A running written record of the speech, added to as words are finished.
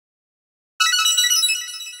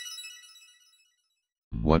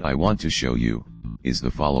What I want to show you is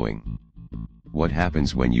the following. What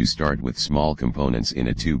happens when you start with small components in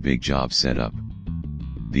a too big job setup?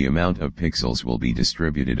 The amount of pixels will be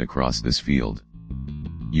distributed across this field.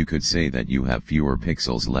 You could say that you have fewer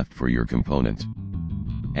pixels left for your component.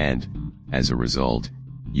 And, as a result,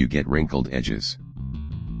 you get wrinkled edges.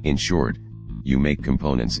 In short, you make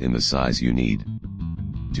components in the size you need.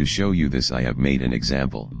 To show you this, I have made an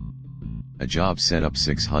example. A job setup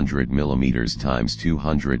 600mm x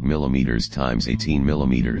 200mm x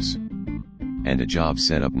 18mm. And a job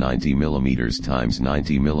setup 90mm x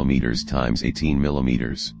 90mm x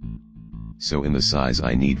 18mm. So in the size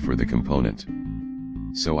I need for the component.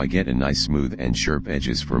 So I get a nice smooth and sharp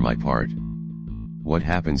edges for my part. What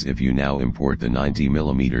happens if you now import the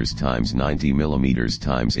 90mm x 90mm x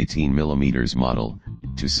 18mm model,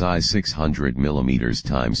 to size 600mm x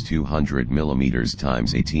 200mm x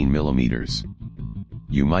 18mm?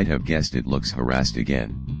 You might have guessed it looks harassed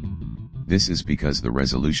again. This is because the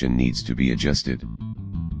resolution needs to be adjusted.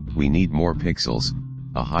 We need more pixels,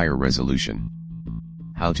 a higher resolution.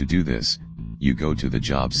 How to do this? You go to the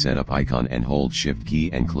job setup icon and hold Shift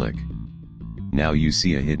key and click. Now you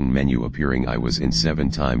see a hidden menu appearing. I was in 7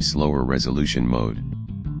 times slower resolution mode.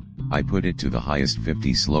 I put it to the highest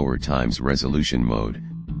 50 slower times resolution mode.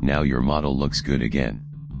 Now your model looks good again.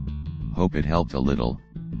 Hope it helped a little.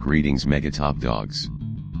 Greetings MegaTopDogs.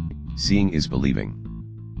 Seeing is believing.